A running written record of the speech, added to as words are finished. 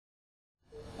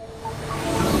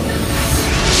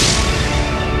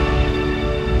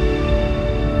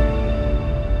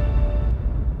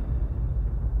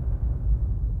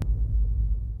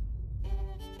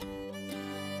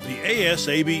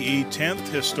ASABE 10th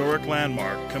Historic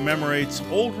Landmark commemorates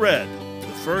Old Red, the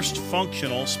first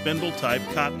functional spindle-type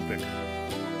cotton picker.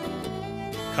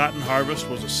 Cotton harvest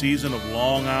was a season of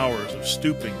long hours of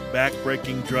stooping,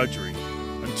 back-breaking drudgery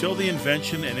until the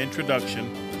invention and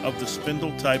introduction of the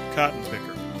spindle-type cotton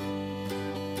picker.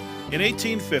 In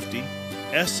 1850,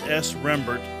 S.S.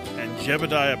 Rembert and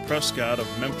Jebediah Prescott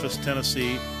of Memphis,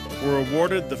 Tennessee, were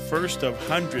awarded the first of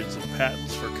hundreds of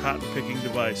patents for cotton-picking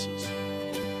devices.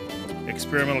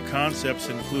 Experimental concepts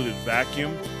included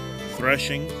vacuum,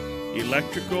 threshing,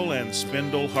 electrical, and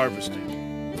spindle harvesting.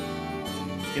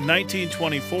 In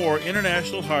 1924,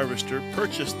 International Harvester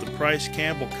purchased the Price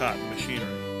Campbell cotton machinery.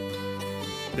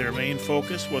 Their main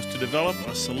focus was to develop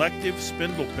a selective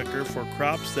spindle picker for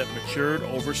crops that matured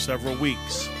over several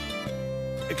weeks.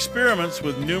 Experiments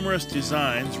with numerous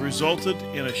designs resulted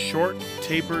in a short,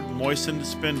 tapered, moistened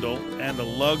spindle and a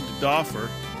lugged doffer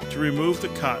to remove the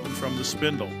cotton from the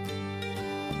spindle.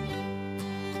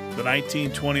 The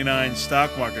 1929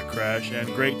 stock market crash and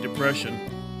Great Depression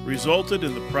resulted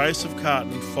in the price of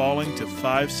cotton falling to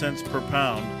 5 cents per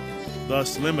pound,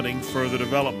 thus limiting further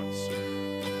developments.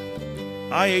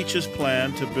 IH's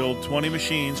plan to build 20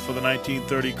 machines for the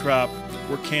 1930 crop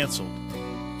were canceled.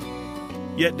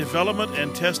 Yet development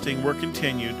and testing were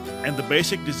continued, and the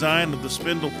basic design of the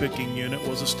spindle picking unit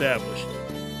was established.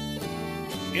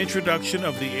 Introduction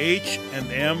of the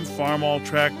H&M Farmall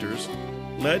tractors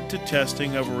led to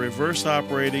testing of a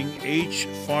reverse-operating H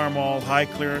Farmall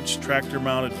high-clearance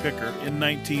tractor-mounted picker in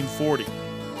 1940.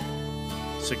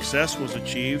 Success was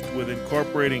achieved with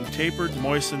incorporating tapered,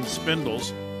 moistened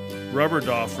spindles, rubber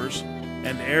doffers,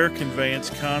 and air conveyance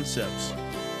concepts.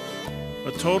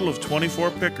 A total of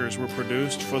 24 pickers were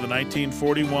produced for the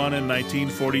 1941 and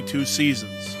 1942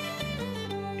 seasons.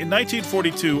 In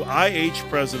 1942, IH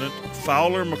President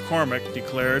Fowler McCormick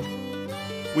declared,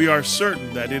 "We are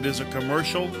certain that it is a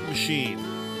commercial machine.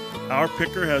 Our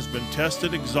picker has been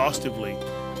tested exhaustively,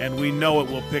 and we know it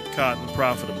will pick cotton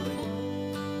profitably."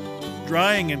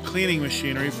 Drying and cleaning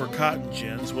machinery for cotton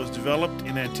gins was developed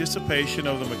in anticipation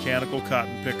of the mechanical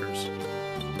cotton pickers.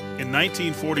 In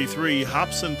 1943,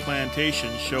 Hobson Plantation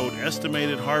showed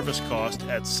estimated harvest cost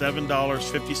at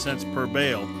 $7.50 per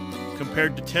bale,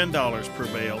 compared to $10 per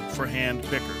bale for hand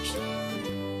pickers.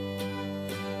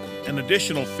 An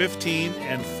additional 15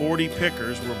 and 40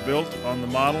 pickers were built on the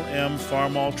Model M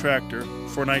Farmall tractor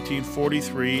for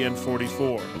 1943 and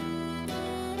 44.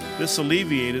 This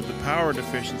alleviated the power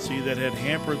deficiency that had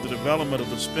hampered the development of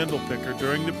the spindle picker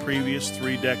during the previous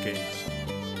 3 decades.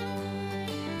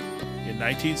 In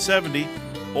 1970,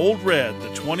 Old Red, the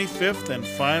 25th and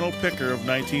final picker of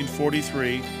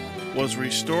 1943, was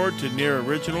restored to near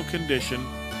original condition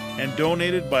and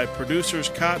donated by Producers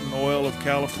Cotton Oil of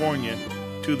California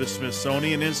to the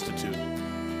Smithsonian Institute.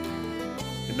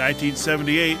 In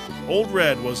 1978, Old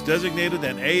Red was designated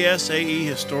an ASAE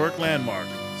Historic Landmark,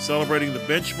 celebrating the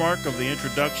benchmark of the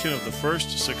introduction of the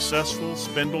first successful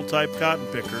spindle-type cotton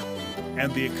picker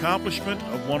and the accomplishment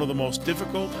of one of the most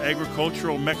difficult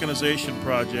agricultural mechanization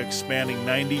projects spanning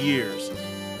 90 years,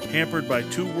 hampered by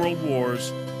 2 world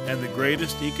wars and the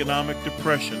greatest economic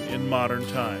depression in modern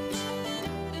times.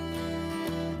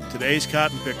 Today's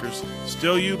cotton pickers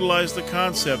still utilize the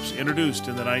concepts introduced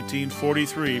in the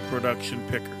 1943 production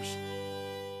pickers.